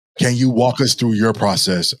Can you walk us through your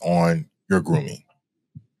process on your grooming?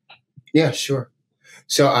 Yeah, sure.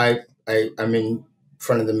 So I'm in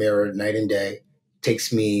front of the mirror night and day.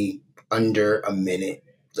 Takes me under a minute,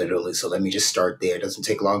 literally. So let me just start there. It doesn't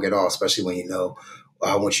take long at all, especially when you know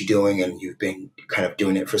what you're doing and you've been kind of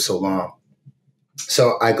doing it for so long.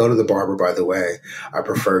 So I go to the barber, by the way. I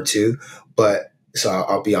prefer to, but so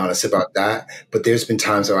I'll be honest about that. But there's been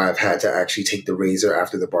times where I've had to actually take the razor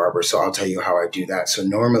after the barber. So I'll tell you how I do that. So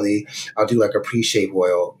normally I'll do like a pre-shave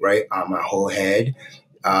oil, right, on my whole head.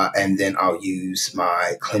 And then I'll use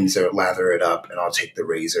my cleanser, lather it up, and I'll take the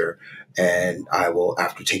razor. And I will,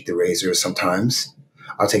 after take the razor, sometimes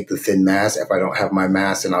I'll take the thin mask. If I don't have my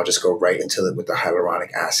mask, then I'll just go right into it with the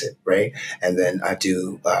hyaluronic acid, right? And then I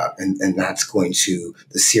do, and that's going to,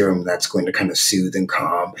 the serum that's going to kind of soothe and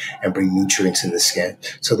calm and bring nutrients in the skin.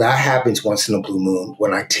 So that happens once in a blue moon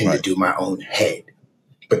when I tend to do my own head.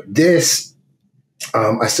 But this,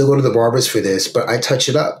 I still go to the barbers for this, but I touch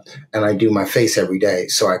it up and I do my face every day.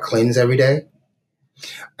 So I cleanse every day.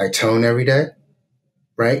 I tone every day,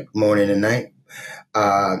 right? Morning and night.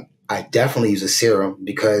 I definitely use a serum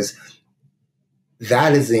because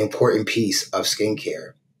that is the important piece of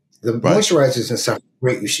skincare. The moisturizers and stuff,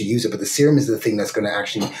 great, you should use it, but the serum is the thing that's going to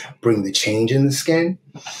actually bring the change in the skin.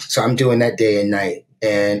 So I'm doing that day and night.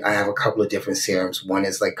 And I have a couple of different serums. One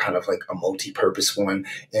is like kind of like a multi-purpose one,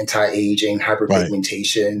 anti-aging,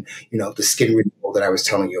 hyperpigmentation, you know, the skin renewal that I was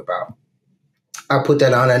telling you about. I put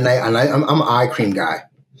that on at night, and I'm an eye cream guy.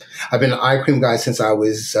 I've been an eye cream guy since I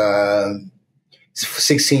was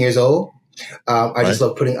 16 years old. I just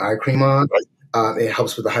love putting eye cream on. It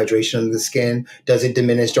helps with the hydration of the skin. Does it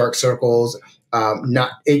diminish dark circles?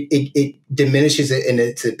 It diminishes it in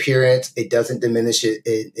its appearance. It doesn't diminish it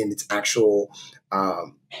in its actual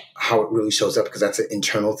how it really shows up, because that's an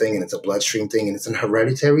internal thing and it's a bloodstream thing and it's an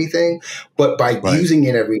hereditary thing. But by using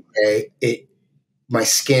it every day, my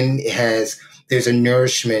skin there's a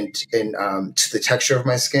nourishment in to the texture of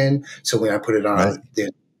my skin. So when I put it on,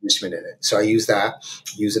 there's nourishment in it. So I use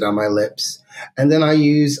it on my lips. And then I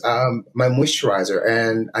use my moisturizer,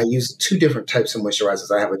 and I use two different types of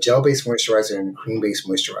moisturizers. I have a gel-based moisturizer and a cream-based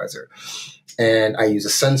moisturizer. And I use a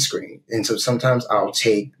sunscreen. And so sometimes I'll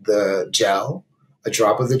take the gel, a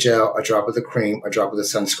drop of the gel, a drop of the cream, a drop of the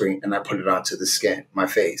sunscreen, and I put it onto the skin, my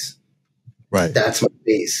face. Right. That's my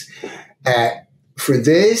face. For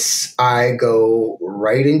this, I go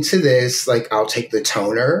right into this. Like, I'll take the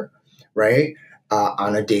toner, right,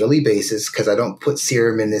 on a daily basis, because I don't put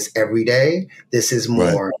serum in this every day. This is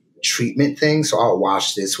more a treatment thing. So I'll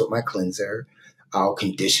wash this with my cleanser. I'll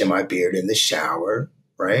condition my beard in the shower,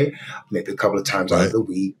 right, maybe a couple of times out of the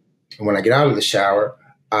week. And when I get out of the shower,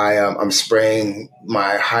 I'm spraying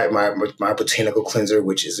my botanical cleanser,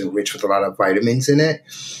 which is enriched with a lot of vitamins in it.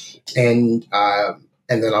 And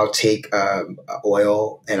then I'll take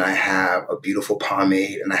oil, and I have a beautiful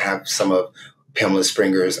pomade, and I have some of Pamela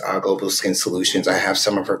Springer's Global Skin Solutions. I have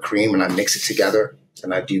some of her cream, and I mix it together,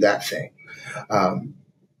 and I do that thing.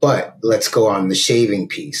 But let's go on the shaving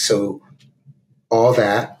piece. So all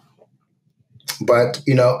that. But,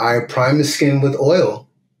 you know, I prime the skin with oil.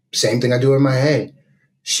 Same thing I do in my head.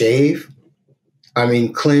 Shave.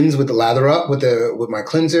 Cleanse with the lather up with my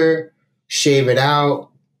cleanser. Shave it out.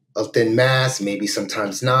 A thin mask, maybe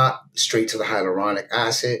sometimes not, straight to the hyaluronic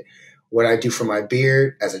acid. What I do for my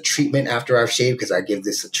beard as a treatment after I've shaved, because I give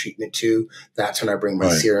this a treatment too, that's when I bring my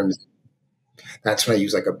serums. That's when I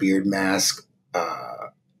use like a beard mask,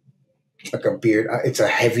 it's a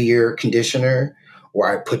heavier conditioner,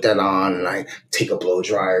 where I put that on and I take a blow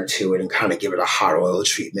dryer to it and kind of give it a hot oil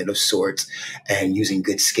treatment of sorts, and using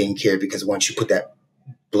good skincare, because once you put that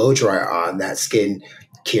blow dryer on, that skin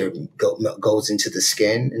care goes into the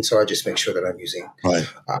skin. And so I just make sure that I'm using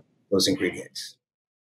those ingredients.